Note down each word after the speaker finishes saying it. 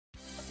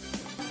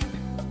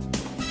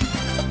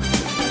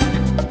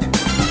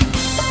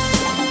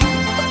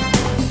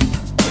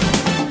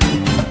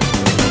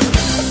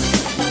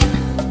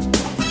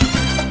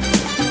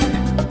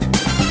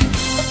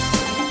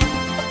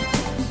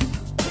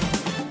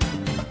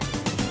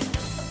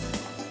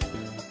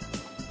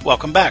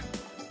Welcome back.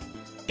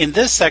 In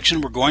this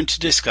section, we're going to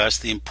discuss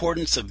the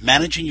importance of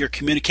managing your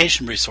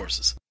communication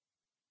resources.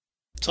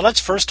 So let's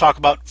first talk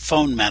about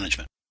phone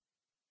management.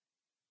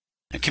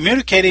 Now,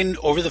 communicating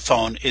over the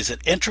phone is an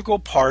integral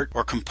part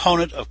or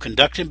component of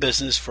conducting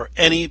business for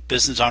any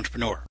business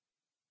entrepreneur.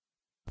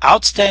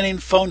 Outstanding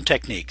phone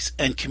techniques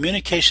and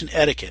communication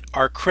etiquette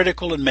are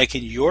critical in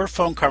making your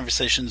phone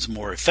conversations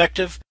more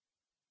effective,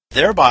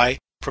 thereby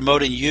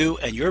promoting you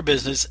and your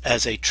business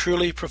as a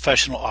truly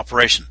professional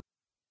operation.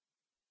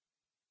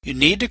 You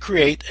need to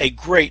create a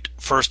great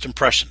first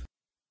impression.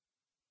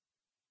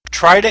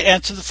 Try to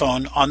answer the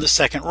phone on the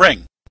second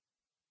ring.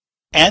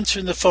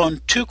 Answering the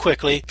phone too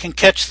quickly can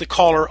catch the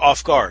caller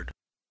off guard,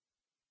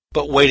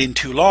 but waiting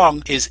too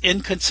long is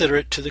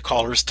inconsiderate to the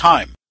caller's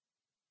time.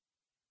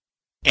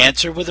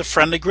 Answer with a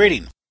friendly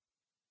greeting.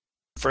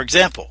 For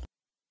example,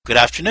 "Good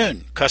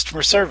afternoon,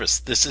 customer service.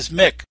 This is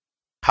Mick.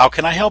 How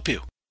can I help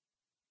you?"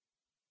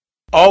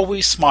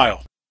 Always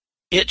smile.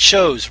 It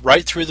shows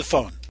right through the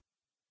phone.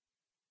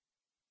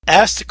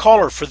 Ask the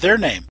caller for their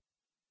name,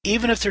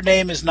 even if their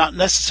name is not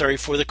necessary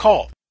for the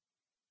call.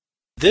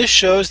 This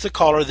shows the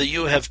caller that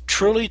you have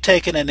truly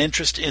taken an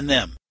interest in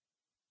them.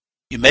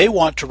 You may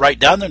want to write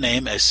down their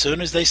name as soon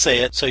as they say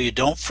it so you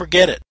don't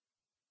forget it.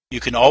 You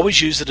can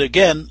always use it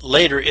again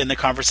later in the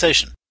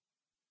conversation.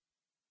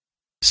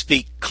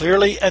 Speak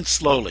clearly and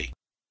slowly.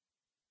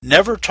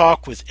 Never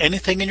talk with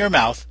anything in your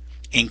mouth,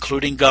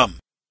 including gum.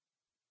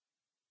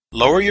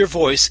 Lower your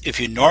voice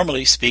if you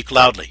normally speak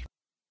loudly.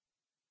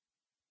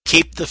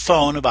 Keep the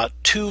phone about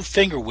 2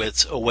 finger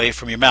widths away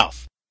from your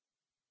mouth.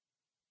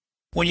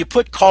 When you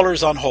put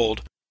callers on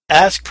hold,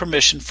 ask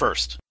permission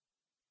first.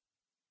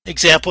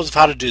 Examples of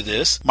how to do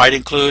this might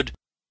include,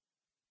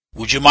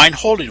 "Would you mind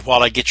holding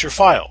while I get your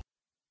file?"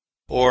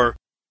 Or,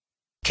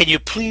 "Can you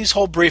please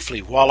hold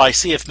briefly while I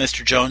see if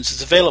Mr. Jones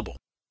is available?"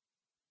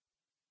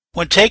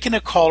 When taking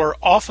a caller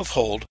off of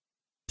hold,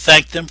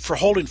 thank them for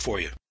holding for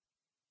you.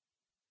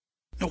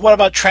 Now, what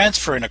about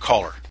transferring a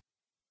caller?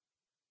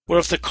 Well,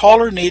 if the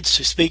caller needs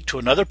to speak to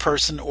another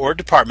person or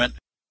department,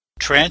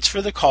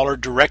 transfer the caller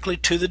directly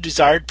to the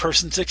desired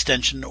person's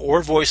extension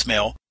or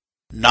voicemail,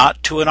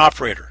 not to an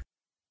operator.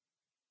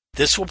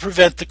 This will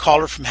prevent the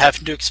caller from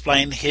having to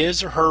explain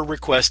his or her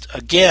request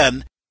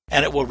again,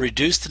 and it will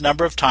reduce the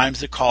number of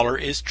times the caller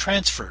is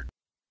transferred.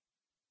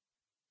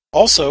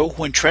 Also,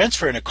 when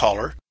transferring a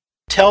caller,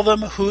 tell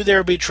them who they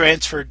will be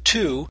transferred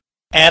to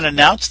and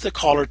announce the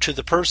caller to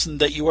the person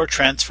that you are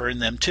transferring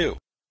them to.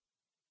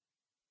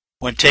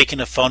 When taking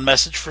a phone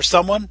message for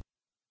someone,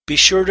 be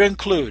sure to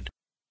include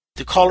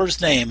the caller's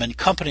name and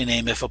company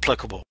name if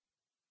applicable,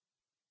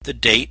 the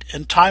date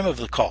and time of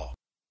the call,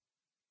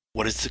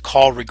 what is the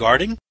call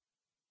regarding,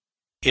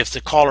 if the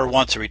caller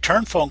wants a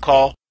return phone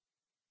call,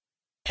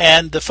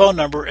 and the phone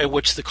number at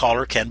which the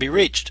caller can be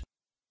reached.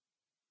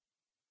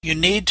 You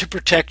need to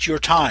protect your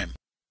time.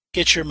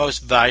 It's your most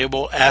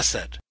valuable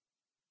asset.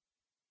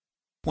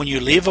 When you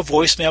leave a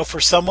voicemail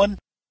for someone,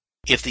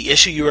 if the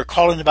issue you are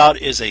calling about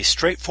is a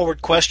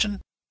straightforward question,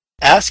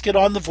 ask it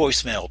on the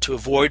voicemail to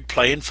avoid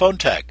playing phone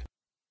tag.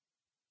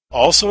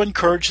 Also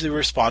encourage the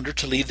responder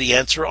to leave the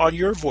answer on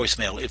your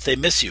voicemail if they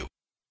miss you.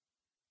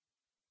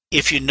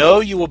 If you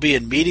know you will be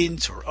in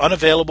meetings or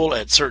unavailable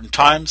at certain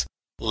times,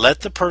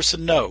 let the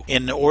person know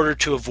in order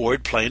to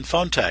avoid playing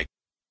phone tag.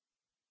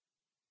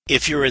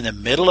 If you're in the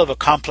middle of a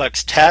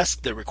complex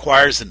task that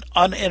requires an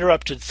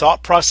uninterrupted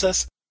thought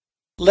process,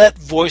 let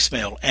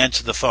voicemail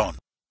answer the phone.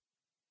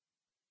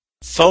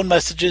 Phone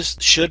messages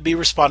should be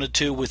responded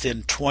to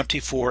within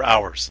 24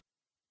 hours.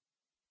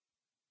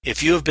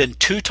 If you have been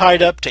too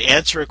tied up to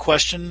answer a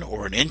question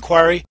or an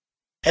inquiry,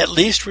 at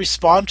least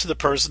respond to the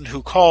person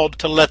who called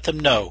to let them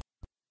know,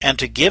 and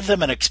to give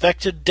them an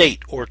expected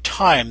date or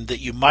time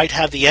that you might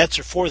have the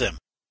answer for them.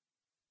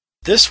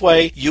 This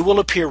way, you will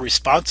appear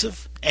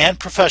responsive and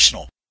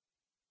professional,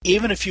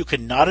 even if you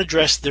cannot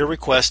address their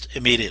request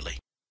immediately.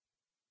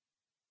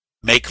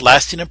 Make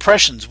lasting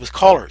impressions with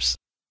callers.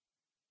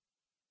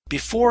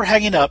 Before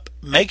hanging up,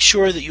 make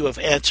sure that you have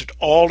answered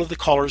all of the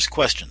caller's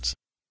questions.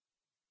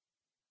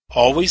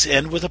 Always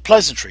end with a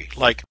pleasantry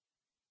like,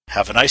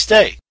 "Have a nice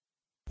day,"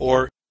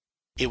 or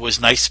 "It was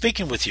nice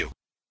speaking with you."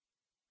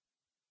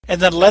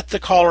 And then let the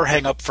caller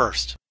hang up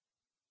first.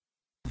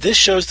 This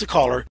shows the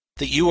caller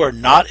that you are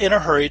not in a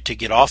hurry to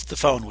get off the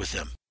phone with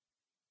them.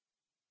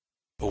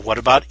 But what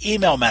about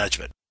email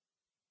management?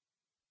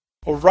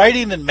 Well,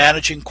 writing and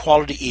managing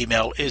quality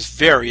email is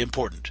very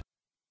important.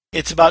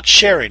 It's about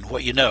sharing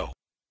what you know.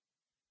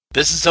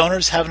 Business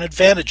owners have an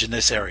advantage in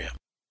this area.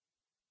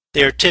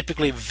 They are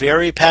typically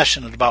very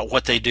passionate about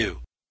what they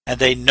do, and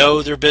they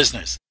know their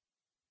business.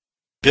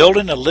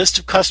 Building a list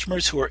of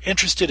customers who are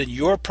interested in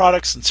your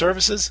products and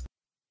services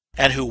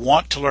and who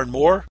want to learn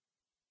more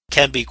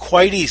can be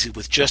quite easy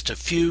with just a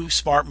few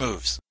smart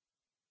moves.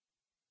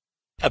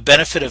 A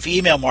benefit of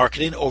email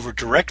marketing over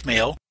direct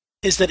mail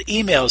is that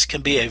emails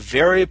can be a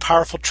very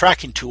powerful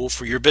tracking tool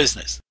for your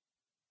business.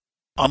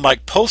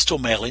 Unlike postal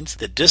mailings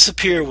that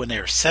disappear when they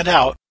are sent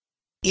out,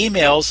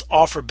 emails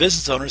offer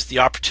business owners the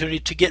opportunity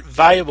to get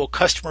valuable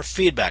customer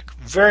feedback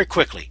very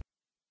quickly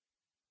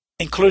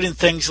including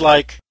things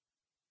like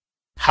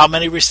how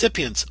many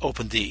recipients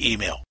opened the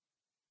email,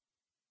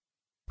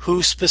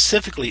 who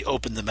specifically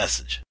opened the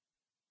message,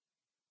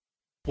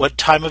 what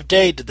time of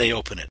day did they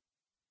open it,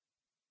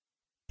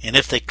 and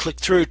if they click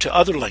through to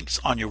other links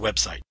on your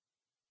website.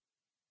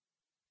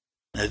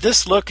 Now,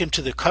 this look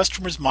into the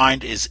customer's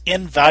mind is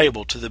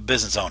invaluable to the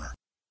business owner.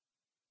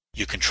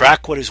 You can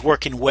track what is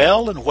working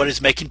well and what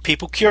is making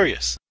people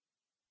curious.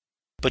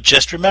 But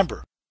just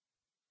remember,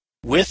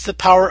 with the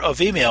power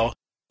of email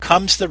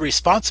comes the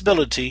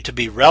responsibility to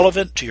be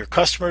relevant to your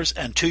customers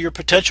and to your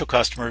potential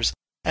customers,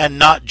 and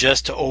not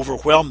just to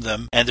overwhelm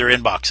them and their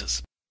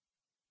inboxes.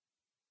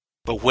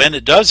 But when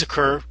it does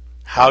occur,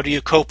 how do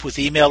you cope with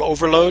email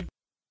overload?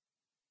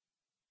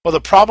 Well, the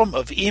problem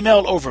of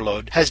email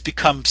overload has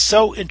become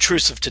so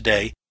intrusive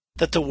today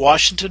that the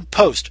Washington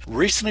Post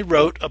recently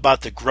wrote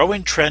about the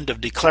growing trend of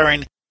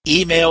declaring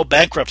email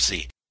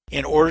bankruptcy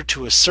in order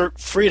to assert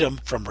freedom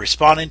from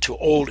responding to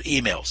old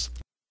emails.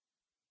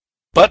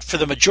 But for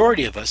the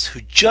majority of us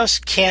who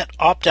just can't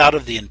opt out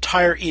of the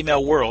entire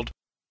email world,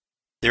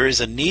 there is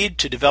a need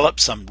to develop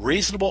some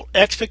reasonable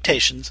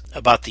expectations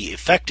about the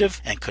effective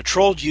and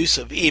controlled use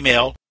of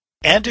email,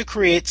 and to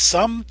create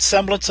some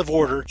semblance of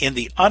order in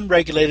the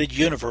unregulated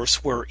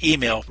universe where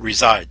email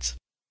resides.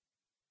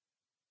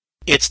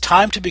 It's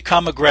time to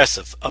become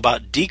aggressive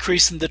about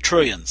decreasing the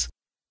trillions,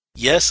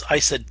 yes, I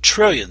said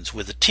trillions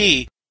with a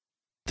T,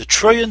 the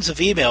trillions of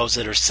emails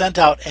that are sent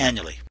out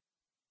annually.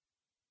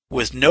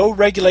 With no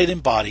regulating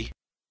body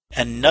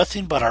and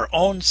nothing but our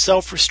own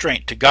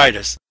self-restraint to guide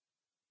us,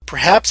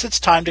 perhaps it's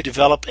time to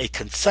develop a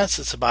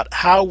consensus about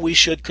how we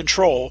should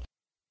control,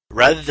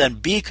 rather than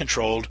be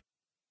controlled,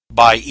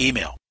 by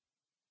email.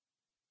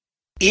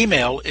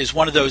 Email is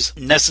one of those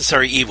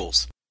necessary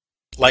evils,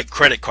 like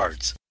credit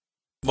cards,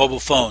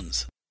 mobile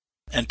phones,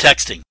 and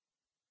texting.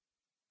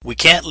 We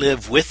can't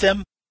live with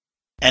them,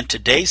 and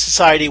today's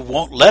society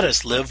won't let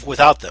us live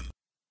without them.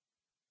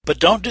 But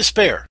don't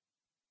despair.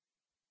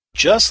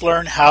 Just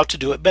learn how to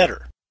do it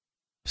better,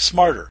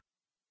 smarter,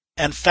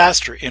 and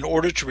faster in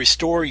order to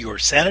restore your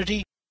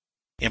sanity,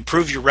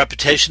 improve your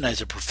reputation as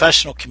a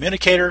professional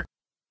communicator,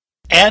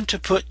 and to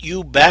put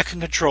you back in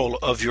control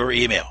of your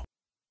email.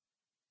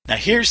 Now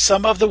here's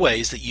some of the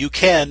ways that you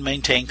can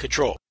maintain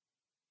control.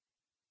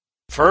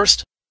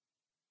 First,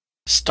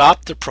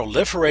 stop the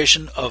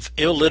proliferation of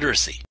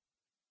illiteracy.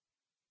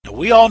 Now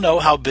we all know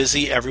how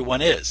busy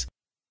everyone is,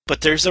 but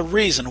there's a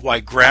reason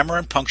why grammar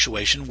and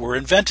punctuation were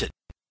invented.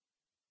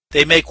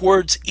 They make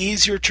words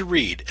easier to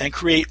read and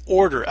create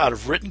order out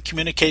of written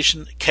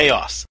communication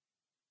chaos.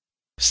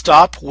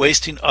 Stop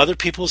wasting other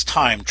people's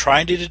time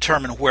trying to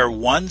determine where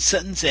one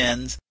sentence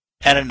ends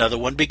and another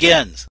one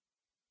begins.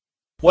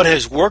 What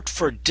has worked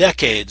for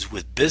decades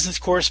with business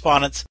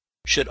correspondence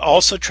should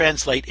also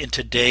translate in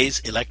today's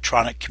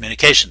electronic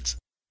communications.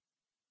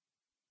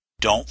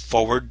 Don't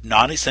forward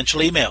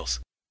non-essential emails.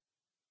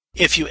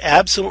 If you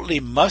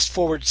absolutely must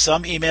forward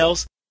some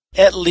emails,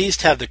 at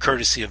least have the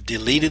courtesy of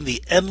deleting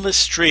the endless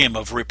stream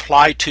of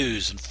reply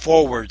tos and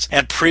forwards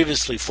and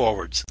previously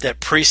forwards that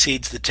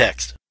precedes the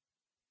text.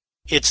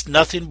 It's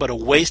nothing but a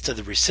waste of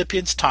the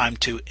recipient's time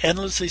to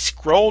endlessly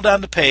scroll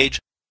down the page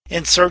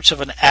in search of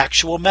an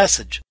actual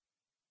message.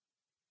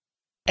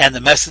 And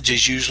the message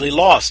is usually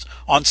lost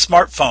on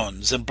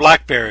smartphones and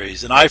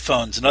Blackberries and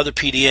iPhones and other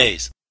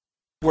PDAs,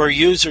 where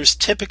users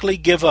typically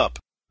give up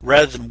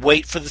rather than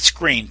wait for the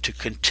screen to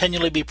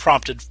continually be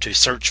prompted to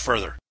search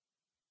further.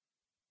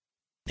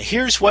 Now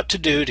here's what to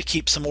do to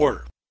keep some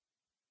order.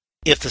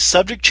 If the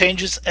subject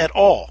changes at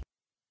all,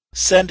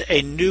 send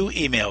a new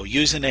email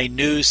using a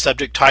new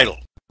subject title.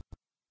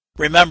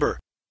 Remember,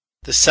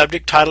 the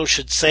subject title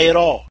should say it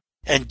all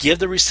and give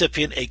the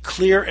recipient a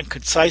clear and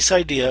concise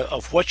idea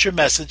of what your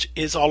message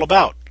is all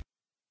about.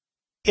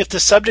 If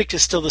the subject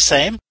is still the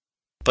same,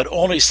 but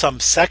only some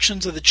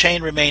sections of the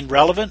chain remain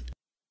relevant,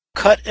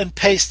 cut and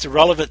paste the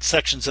relevant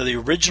sections of the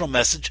original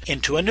message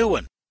into a new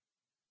one.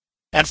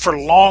 And for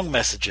long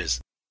messages,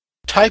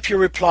 type your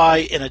reply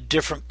in a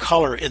different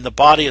color in the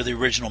body of the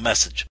original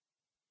message.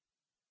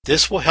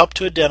 This will help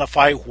to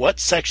identify what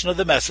section of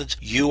the message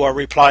you are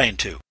replying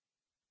to.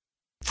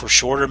 For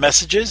shorter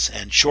messages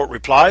and short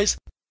replies,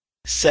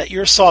 set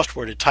your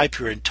software to type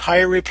your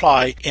entire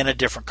reply in a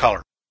different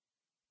color.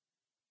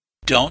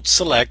 Don't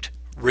select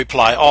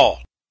Reply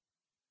All.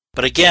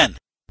 But again,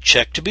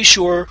 check to be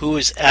sure who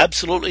is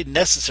absolutely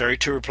necessary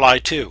to reply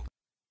to.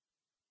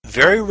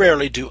 Very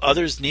rarely do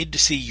others need to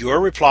see your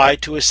reply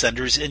to a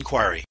sender's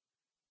inquiry,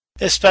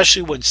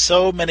 especially when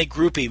so many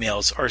group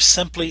emails are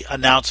simply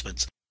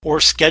announcements or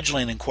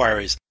scheduling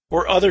inquiries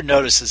or other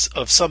notices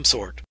of some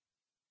sort.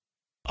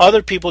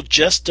 Other people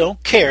just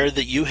don't care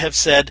that you have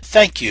said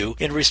thank you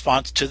in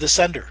response to the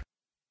sender.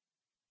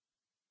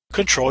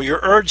 Control your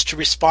urge to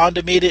respond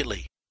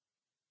immediately.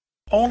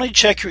 Only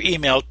check your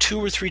email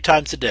 2 or 3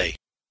 times a day.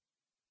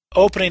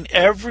 Opening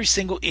every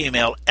single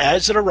email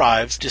as it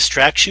arrives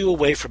distracts you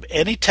away from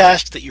any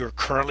task that you are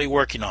currently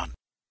working on.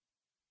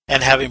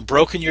 And having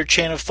broken your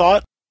chain of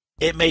thought,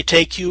 it may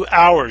take you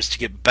hours to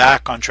get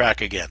back on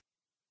track again.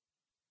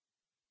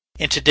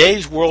 In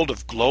today's world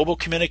of global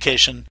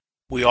communication,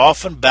 we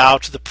often bow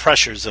to the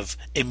pressures of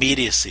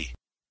immediacy.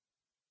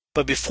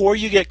 But before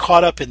you get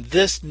caught up in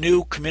this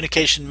new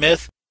communication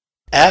myth,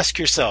 ask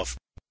yourself,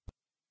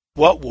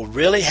 what will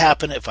really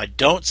happen if I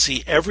don't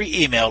see every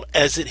email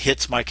as it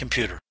hits my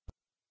computer?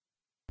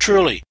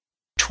 Truly,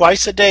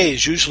 twice a day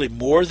is usually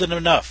more than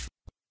enough.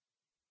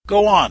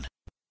 Go on,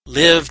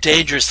 live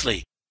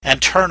dangerously,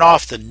 and turn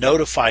off the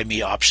Notify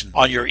Me option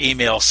on your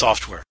email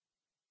software.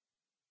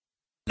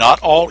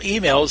 Not all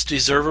emails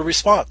deserve a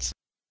response.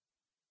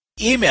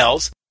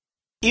 Emails,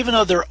 even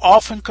though they're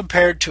often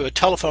compared to a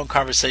telephone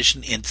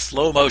conversation in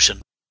slow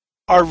motion,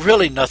 are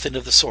really nothing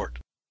of the sort.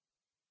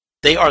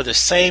 They are the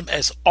same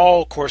as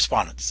all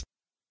correspondence,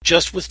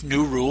 just with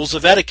new rules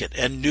of etiquette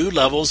and new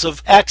levels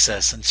of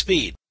access and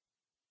speed.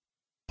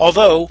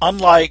 Although,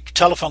 unlike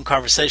telephone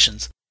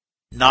conversations,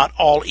 not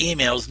all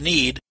emails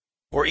need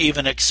or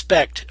even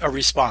expect a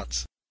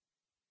response.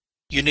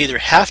 You neither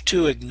have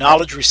to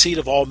acknowledge receipt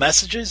of all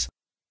messages,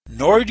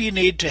 nor do you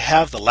need to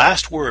have the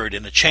last word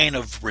in a chain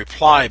of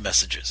reply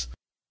messages.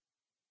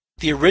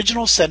 The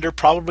original sender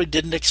probably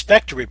didn't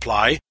expect a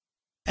reply,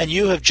 and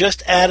you have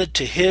just added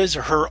to his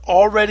or her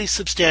already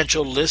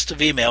substantial list of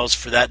emails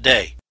for that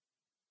day.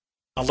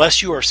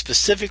 Unless you are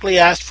specifically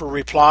asked for a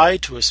reply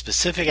to a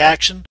specific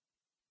action,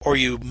 or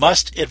you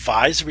must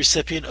advise the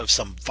recipient of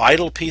some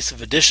vital piece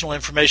of additional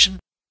information,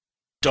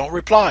 don't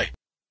reply.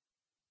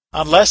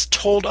 Unless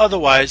told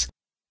otherwise,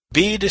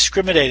 be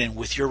discriminating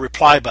with your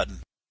reply button,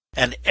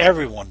 and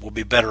everyone will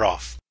be better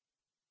off.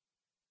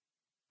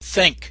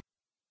 Think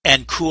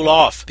and cool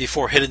off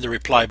before hitting the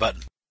reply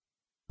button.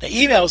 Now,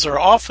 emails are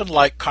often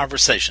like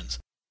conversations,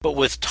 but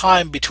with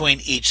time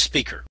between each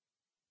speaker.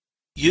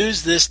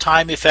 Use this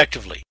time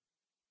effectively.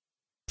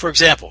 For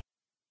example,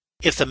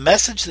 if the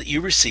message that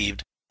you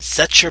received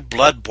sets your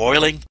blood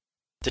boiling,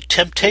 the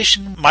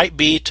temptation might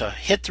be to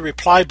hit the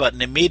reply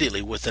button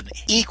immediately with an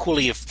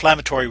equally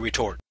inflammatory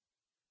retort.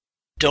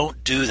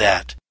 Don't do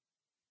that.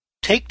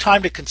 Take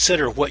time to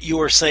consider what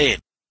you are saying.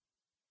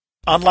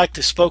 Unlike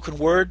the spoken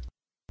word,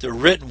 the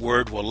written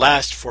word will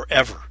last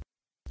forever,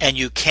 and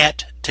you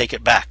can't take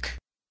it back.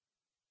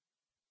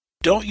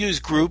 Don't use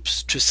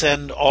groups to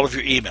send all of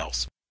your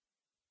emails.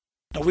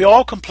 Now, we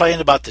all complain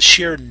about the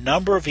sheer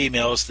number of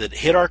emails that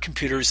hit our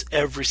computers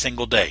every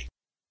single day.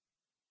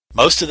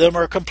 Most of them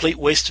are a complete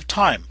waste of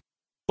time,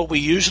 but we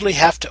usually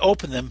have to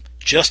open them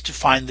just to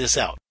find this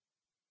out.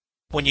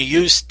 When you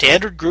use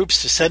standard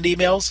groups to send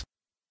emails,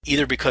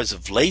 either because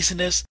of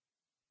laziness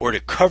or to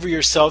cover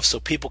yourself so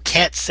people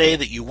can't say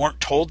that you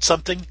weren't told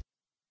something,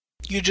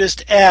 you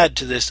just add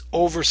to this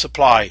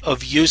oversupply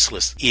of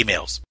useless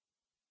emails.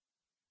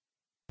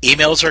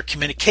 Emails are a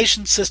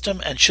communication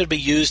system and should be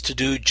used to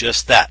do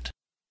just that,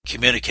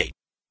 communicate.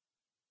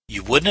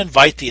 You wouldn't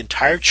invite the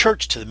entire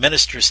church to the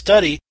minister's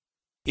study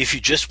if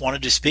you just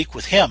wanted to speak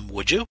with him,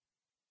 would you?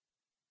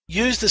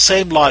 Use the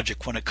same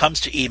logic when it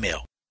comes to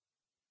email.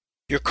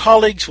 Your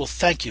colleagues will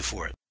thank you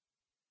for it.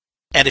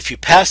 And if you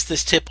pass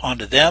this tip on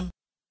to them,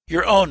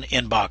 your own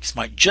inbox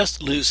might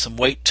just lose some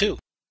weight too.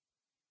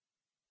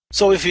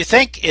 So if you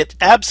think it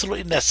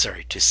absolutely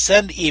necessary to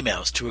send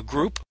emails to a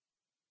group,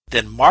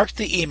 then mark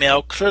the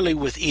email clearly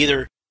with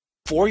either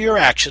 "for your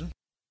action"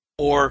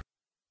 or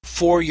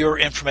 "for your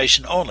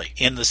information only"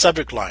 in the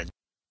subject line,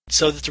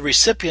 so that the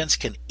recipients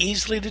can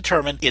easily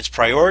determine its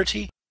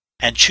priority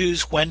and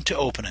choose when to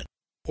open it,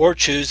 or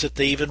choose if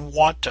they even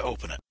want to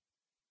open it.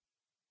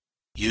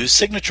 Use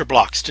signature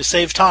blocks to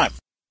save time.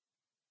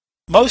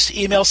 Most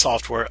email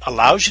software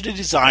allows you to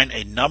design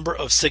a number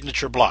of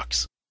signature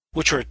blocks,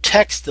 which are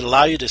text that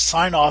allow you to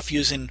sign off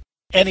using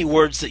any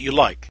words that you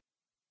like.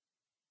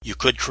 You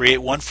could create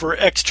one for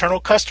external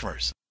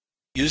customers,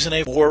 using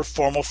a more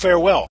formal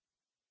farewell,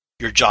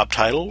 your job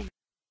title,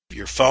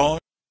 your phone,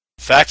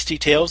 fax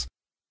details,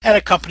 and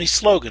a company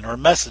slogan or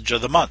message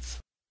of the month.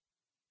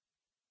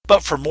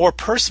 But for more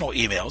personal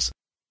emails,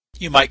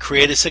 you might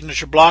create a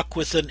signature block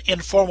with an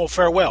informal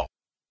farewell,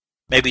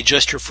 maybe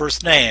just your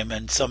first name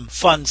and some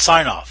fun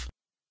sign-off.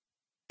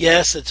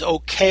 Yes, it's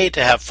okay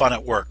to have fun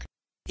at work,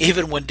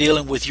 even when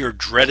dealing with your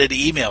dreaded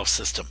email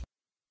system.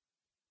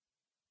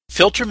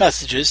 Filter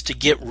messages to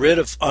get rid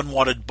of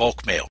unwanted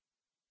bulk mail.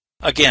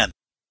 Again,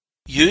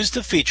 use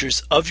the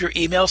features of your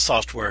email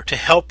software to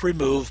help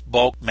remove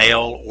bulk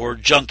mail or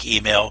junk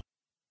email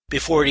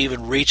before it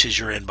even reaches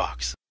your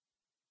inbox.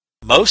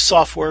 Most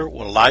software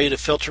will allow you to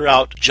filter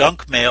out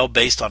junk mail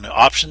based on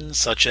options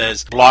such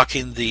as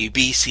blocking the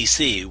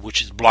BCC,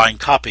 which is blind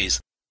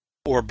copies,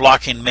 or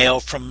blocking mail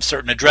from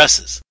certain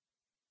addresses.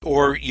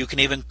 Or you can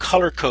even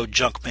color code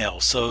junk mail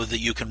so that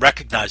you can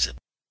recognize it,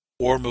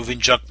 or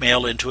moving junk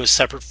mail into a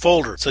separate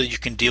folder so that you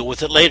can deal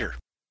with it later.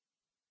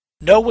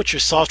 Know what your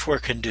software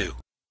can do,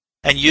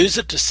 and use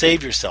it to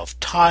save yourself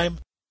time,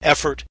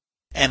 effort,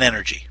 and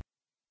energy.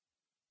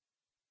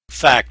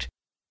 Fact: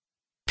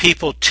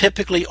 people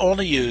typically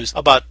only use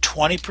about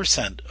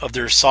 20% of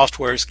their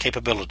software's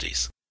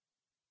capabilities.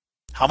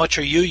 How much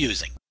are you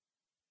using?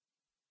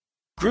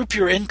 Group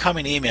your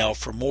incoming email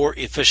for more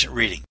efficient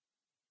reading.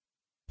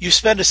 You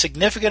spend a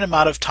significant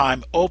amount of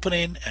time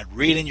opening and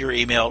reading your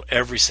email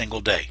every single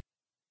day.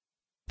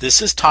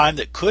 This is time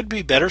that could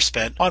be better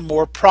spent on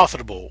more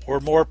profitable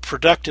or more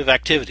productive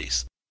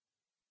activities.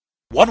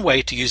 One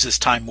way to use this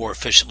time more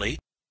efficiently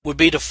would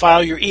be to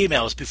file your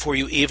emails before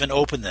you even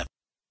open them,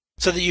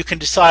 so that you can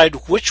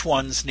decide which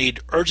ones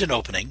need urgent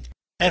opening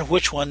and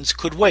which ones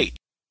could wait,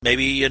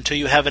 maybe until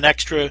you have an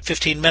extra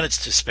 15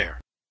 minutes to spare.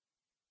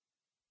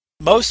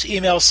 Most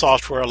email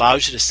software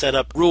allows you to set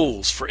up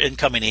rules for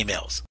incoming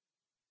emails.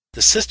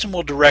 The system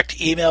will direct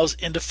emails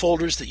into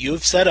folders that you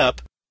have set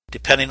up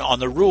depending on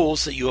the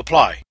rules that you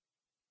apply.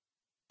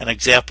 An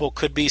example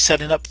could be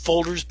setting up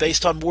folders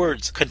based on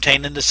words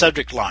contained in the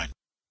subject line,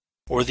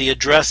 or the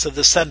address of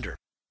the sender,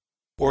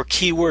 or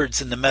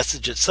keywords in the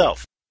message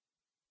itself.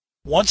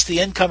 Once the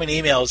incoming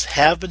emails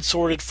have been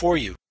sorted for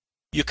you,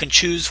 you can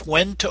choose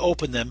when to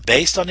open them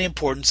based on the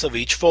importance of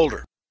each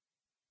folder.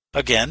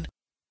 Again,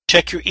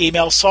 check your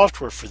email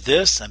software for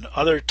this and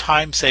other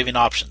time-saving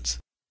options.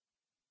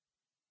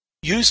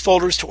 Use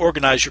folders to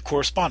organize your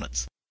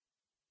correspondence.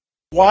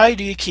 Why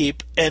do you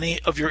keep any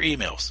of your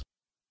emails?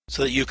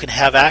 So that you can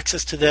have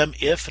access to them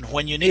if and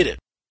when you need it,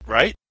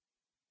 right?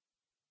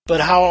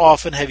 But how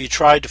often have you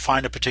tried to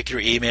find a particular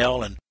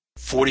email and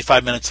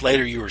 45 minutes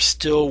later you are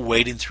still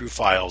wading through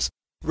files,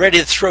 ready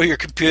to throw your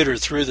computer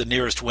through the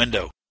nearest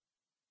window?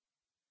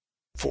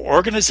 For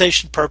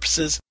organization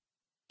purposes,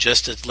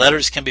 just as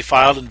letters can be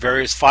filed in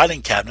various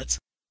filing cabinets,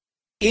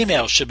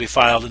 emails should be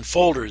filed in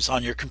folders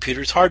on your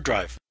computer's hard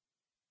drive.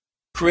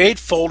 Create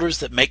folders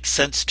that make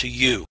sense to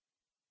you.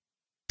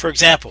 For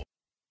example,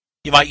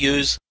 you might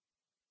use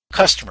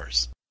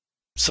customers,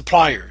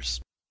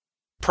 suppliers,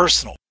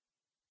 personal,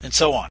 and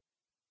so on.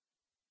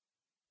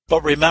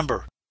 But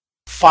remember,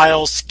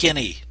 file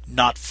skinny,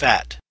 not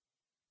fat.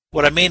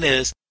 What I mean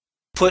is,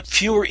 put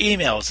fewer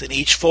emails in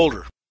each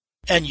folder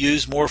and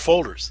use more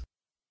folders.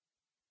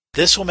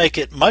 This will make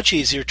it much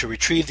easier to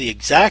retrieve the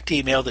exact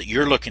email that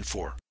you're looking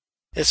for,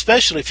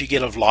 especially if you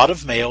get a lot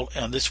of mail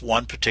on this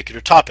one particular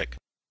topic.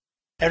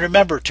 And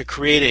remember to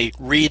create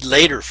a read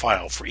later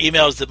file for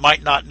emails that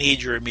might not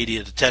need your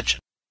immediate attention.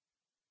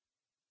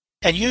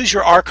 And use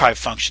your archive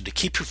function to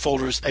keep your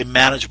folders a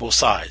manageable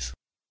size.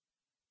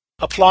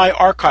 Apply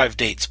archive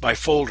dates by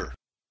folder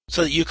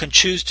so that you can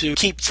choose to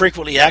keep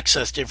frequently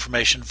accessed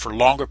information for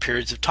longer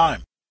periods of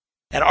time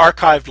and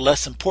archive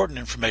less important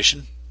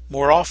information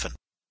more often.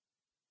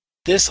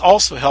 This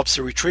also helps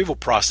the retrieval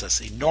process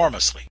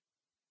enormously.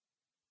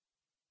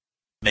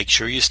 Make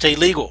sure you stay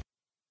legal.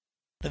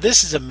 Now,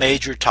 this is a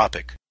major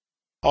topic.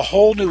 A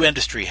whole new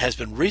industry has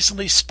been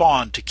recently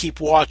spawned to keep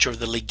watch over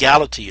the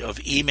legality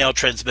of email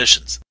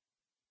transmissions.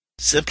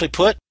 Simply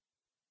put,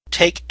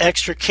 take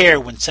extra care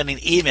when sending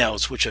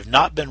emails which have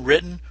not been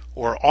written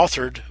or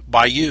authored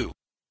by you,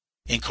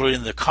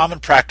 including the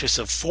common practice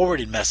of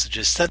forwarding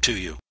messages sent to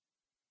you.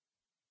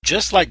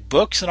 Just like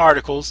books and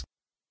articles,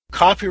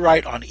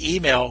 copyright on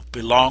email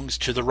belongs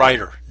to the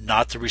writer,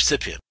 not the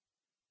recipient.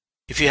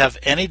 If you have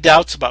any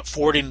doubts about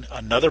forwarding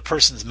another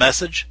person's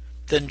message,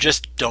 then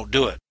just don't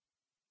do it.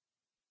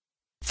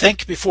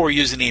 Think before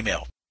using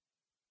email.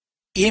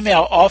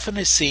 Email often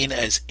is seen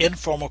as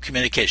informal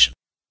communication,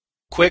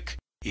 quick,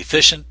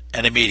 efficient,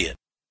 and immediate.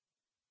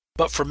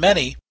 But for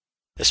many,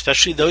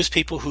 especially those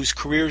people whose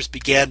careers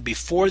began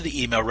before the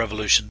email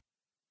revolution,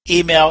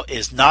 email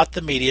is not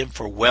the medium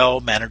for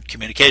well-mannered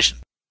communication.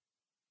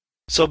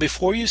 So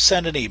before you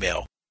send an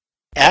email,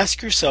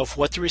 ask yourself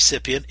what the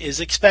recipient is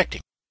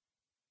expecting.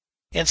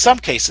 In some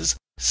cases,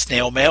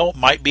 snail mail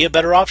might be a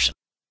better option,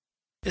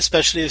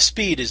 especially if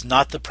speed is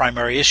not the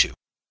primary issue.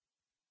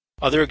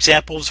 Other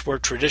examples where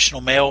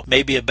traditional mail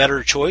may be a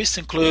better choice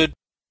include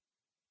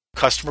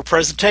customer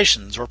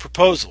presentations or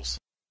proposals,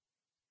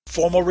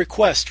 formal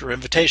requests or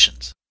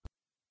invitations,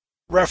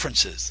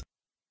 references,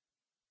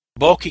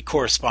 bulky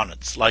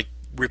correspondence like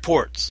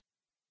reports,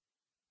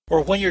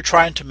 or when you're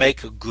trying to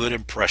make a good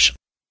impression.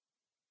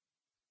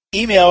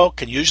 Email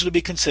can usually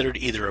be considered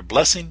either a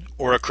blessing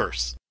or a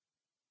curse.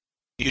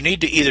 You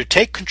need to either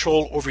take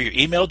control over your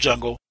email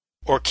jungle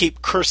or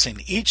keep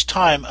cursing each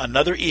time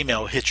another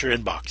email hits your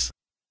inbox.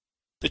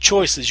 The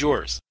choice is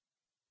yours.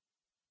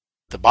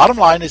 The bottom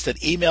line is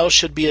that email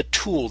should be a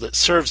tool that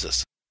serves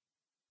us,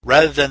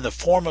 rather than the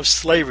form of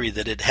slavery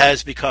that it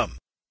has become.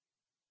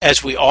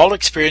 As we all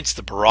experience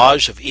the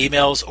barrage of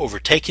emails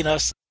overtaking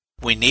us,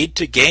 we need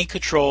to gain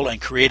control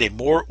and create a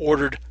more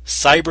ordered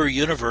cyber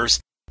universe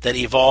that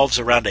evolves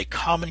around a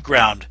common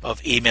ground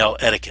of email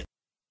etiquette.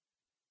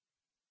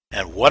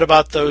 And what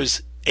about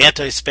those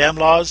anti-spam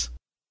laws?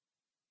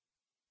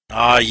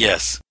 Ah,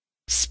 yes,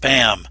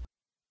 spam.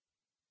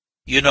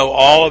 You know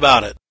all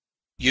about it.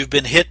 You've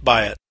been hit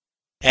by it,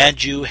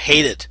 and you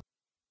hate it.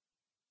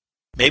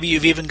 Maybe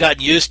you've even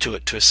gotten used to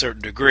it to a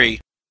certain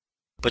degree,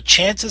 but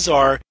chances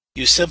are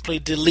you simply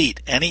delete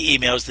any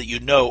emails that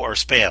you know are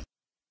spam.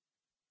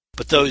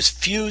 But those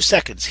few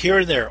seconds here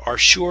and there are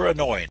sure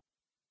annoying,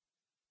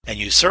 and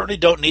you certainly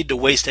don't need to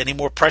waste any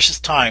more precious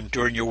time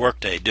during your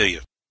workday, do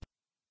you?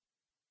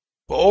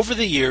 Well, over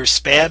the years,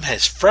 spam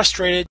has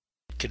frustrated,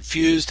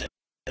 confused,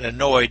 and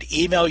annoyed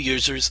email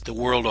users the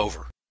world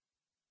over.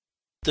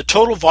 The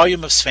total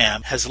volume of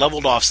spam has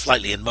leveled off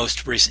slightly in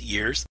most recent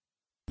years,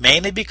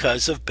 mainly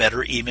because of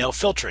better email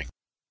filtering.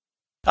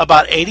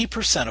 About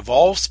 80% of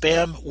all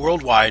spam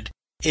worldwide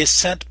is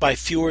sent by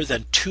fewer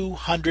than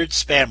 200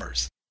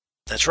 spammers.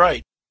 That's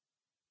right.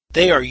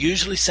 They are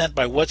usually sent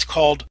by what's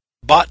called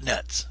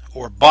botnets,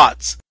 or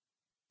bots,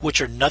 which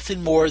are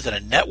nothing more than a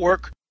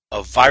network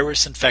of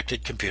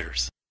virus-infected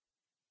computers.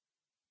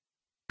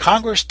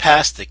 Congress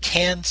passed the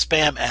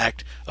CAN-SPAM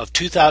Act of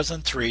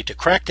 2003 to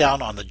crack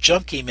down on the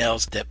junk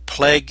emails that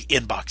plague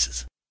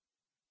inboxes.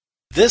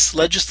 This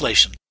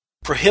legislation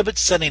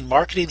prohibits sending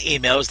marketing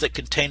emails that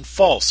contain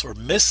false or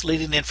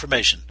misleading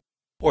information,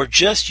 or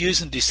just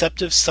using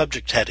deceptive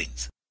subject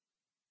headings.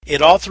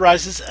 It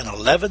authorizes an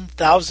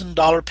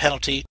 $11,000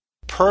 penalty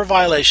per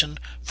violation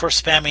for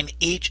spamming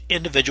each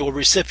individual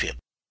recipient.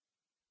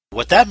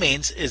 What that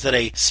means is that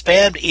a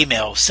spammed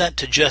email sent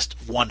to just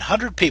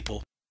 100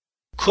 people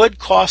could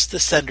cost the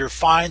sender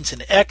fines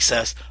in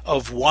excess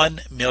of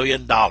 $1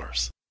 million.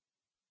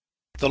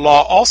 The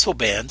law also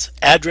bans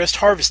address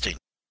harvesting,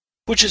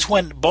 which is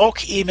when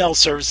bulk email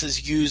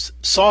services use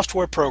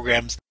software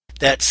programs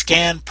that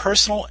scan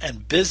personal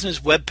and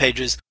business web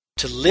pages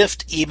to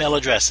lift email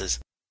addresses,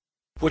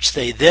 which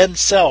they then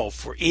sell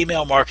for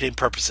email marketing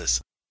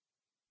purposes.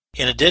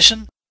 In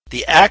addition,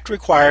 the Act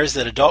requires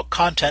that adult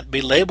content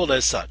be labeled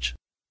as such.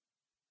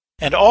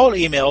 And all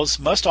emails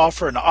must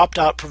offer an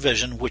opt-out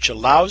provision which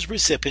allows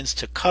recipients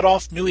to cut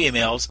off new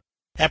emails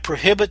and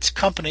prohibits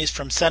companies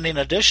from sending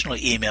additional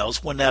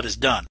emails when that is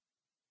done.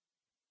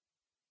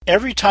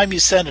 Every time you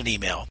send an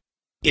email,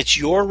 it's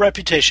your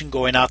reputation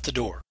going out the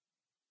door.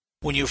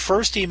 When you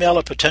first email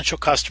a potential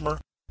customer,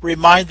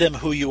 remind them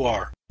who you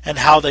are and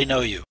how they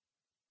know you.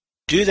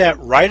 Do that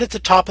right at the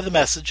top of the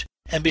message,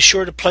 and be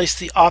sure to place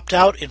the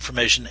opt-out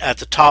information at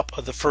the top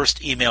of the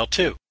first email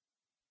too.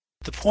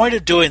 The point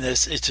of doing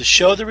this is to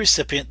show the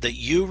recipient that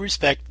you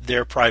respect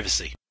their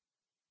privacy.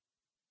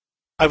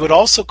 I would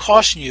also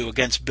caution you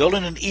against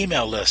building an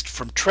email list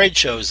from trade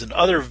shows and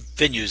other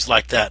venues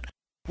like that,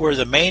 where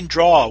the main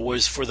draw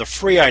was for the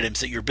free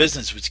items that your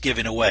business was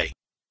giving away.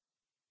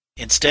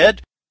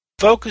 Instead,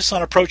 focus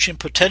on approaching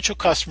potential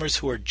customers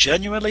who are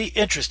genuinely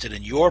interested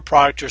in your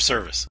product or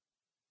service.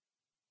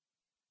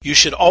 You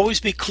should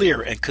always be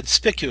clear and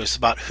conspicuous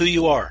about who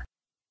you are.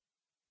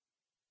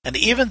 And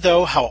even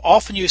though how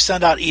often you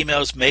send out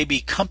emails may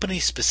be company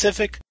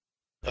specific,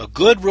 a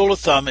good rule of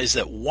thumb is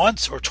that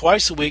once or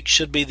twice a week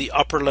should be the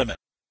upper limit.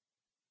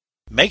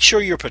 Make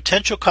sure your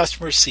potential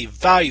customers see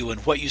value in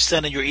what you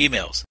send in your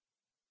emails.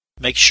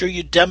 Make sure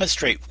you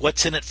demonstrate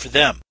what's in it for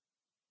them.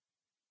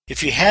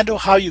 If you handle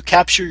how you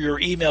capture your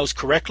emails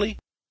correctly,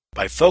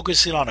 by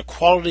focusing on a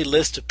quality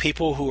list of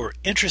people who are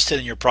interested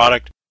in your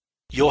product,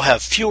 you'll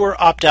have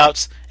fewer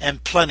opt-outs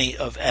and plenty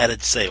of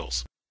added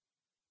sales.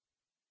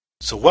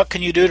 So what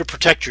can you do to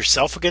protect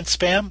yourself against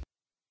spam?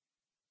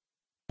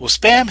 Well,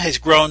 spam has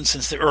grown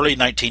since the early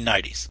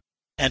 1990s,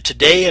 and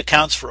today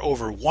accounts for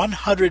over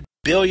 100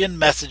 billion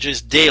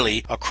messages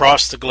daily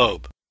across the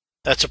globe.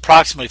 That's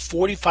approximately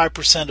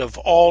 45% of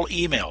all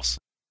emails.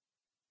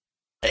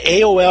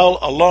 AOL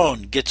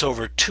alone gets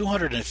over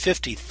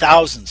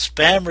 250,000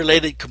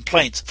 spam-related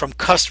complaints from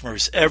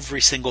customers every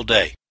single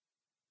day.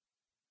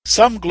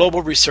 Some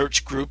global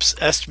research groups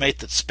estimate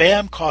that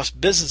spam costs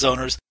business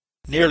owners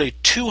nearly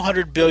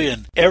 $200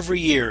 billion every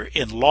year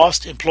in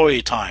lost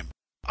employee time,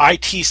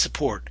 IT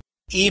support,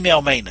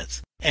 email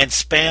maintenance, and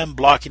spam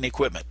blocking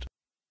equipment.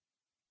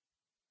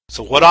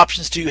 So what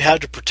options do you have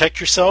to protect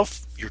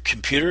yourself, your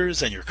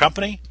computers, and your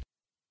company?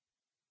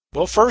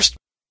 Well, first,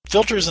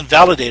 filters and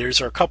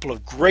validators are a couple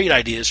of great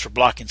ideas for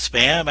blocking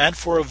spam and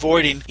for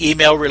avoiding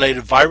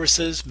email-related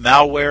viruses,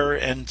 malware,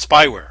 and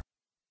spyware.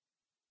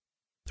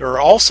 There are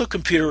also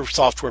computer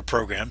software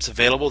programs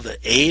available that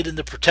aid in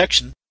the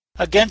protection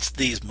against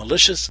these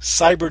malicious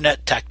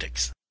cybernet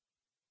tactics.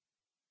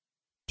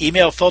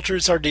 Email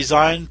filters are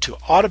designed to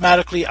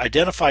automatically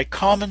identify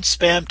common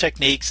spam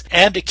techniques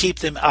and to keep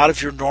them out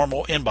of your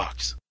normal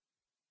inbox.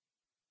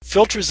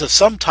 Filters of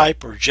some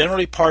type are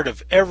generally part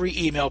of every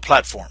email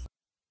platform.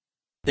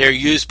 They are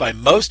used by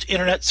most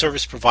internet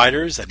service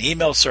providers and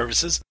email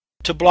services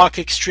to block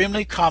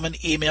extremely common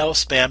email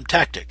spam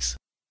tactics.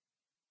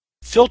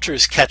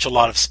 Filters catch a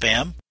lot of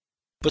spam,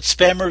 but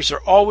spammers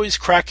are always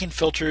cracking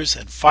filters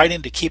and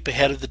fighting to keep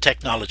ahead of the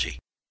technology.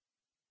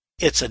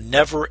 It's a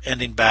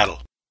never-ending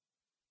battle.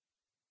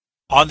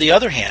 On the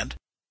other hand,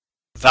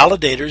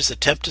 validators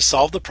attempt to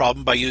solve the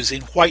problem by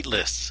using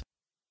whitelists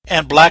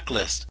and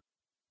blacklists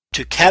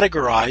to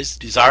categorize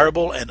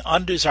desirable and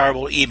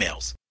undesirable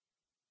emails.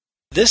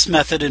 This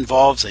method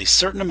involves a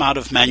certain amount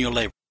of manual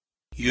labor,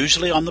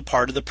 usually on the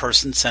part of the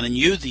person sending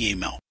you the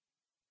email.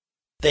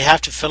 They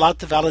have to fill out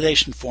the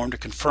validation form to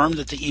confirm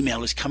that the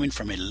email is coming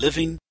from a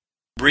living,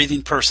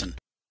 breathing person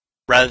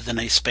rather than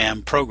a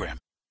spam program.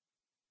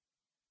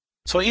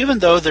 So even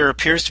though there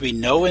appears to be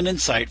no end in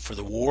sight for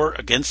the war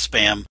against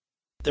spam,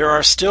 there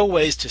are still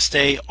ways to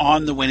stay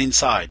on the winning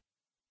side.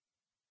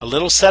 A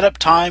little setup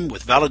time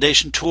with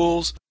validation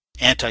tools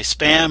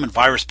Anti-spam and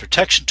virus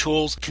protection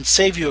tools can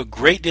save you a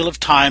great deal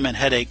of time and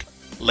headache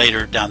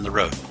later down the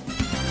road.